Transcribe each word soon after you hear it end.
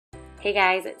Hey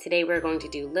guys, today we're going to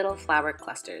do little flower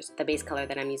clusters. The base color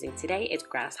that I'm using today is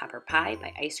Grasshopper Pie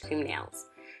by Ice Cream Nails.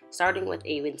 Starting with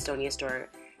a Winstonia Store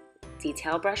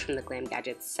detail brush from the Glam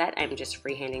Gadgets set, I'm just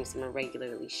freehanding some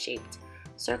irregularly shaped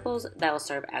circles that will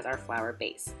serve as our flower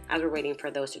base. As we're waiting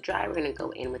for those to dry, we're going to go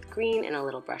in with green and a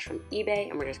little brush from eBay,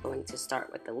 and we're just going to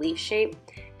start with the leaf shape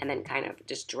and then kind of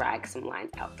just drag some lines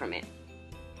out from it.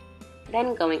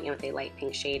 Then going in with a light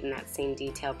pink shade in that same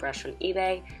detail brush from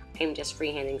eBay, I'm just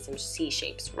freehanding some C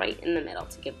shapes right in the middle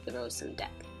to give the rose some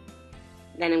depth.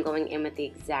 Then I'm going in with the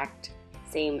exact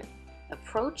same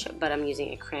approach, but I'm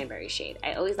using a cranberry shade.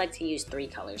 I always like to use 3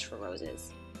 colors for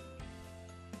roses.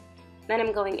 Then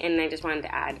I'm going in and I just wanted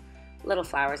to add little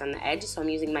flowers on the edge, so I'm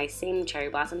using my same cherry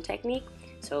blossom technique.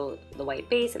 So the white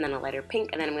base and then a lighter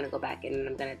pink, and then I'm going to go back in and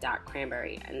I'm going to dot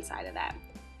cranberry inside of that.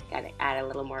 Got to add a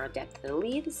little more depth to the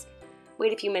leaves.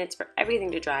 Wait a few minutes for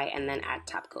everything to dry and then add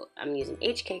top coat. I'm using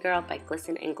HK Girl by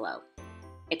Glisten and Glow.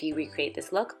 If you recreate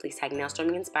this look, please tag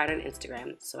Nailstorming Inspired on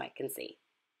Instagram so I can see.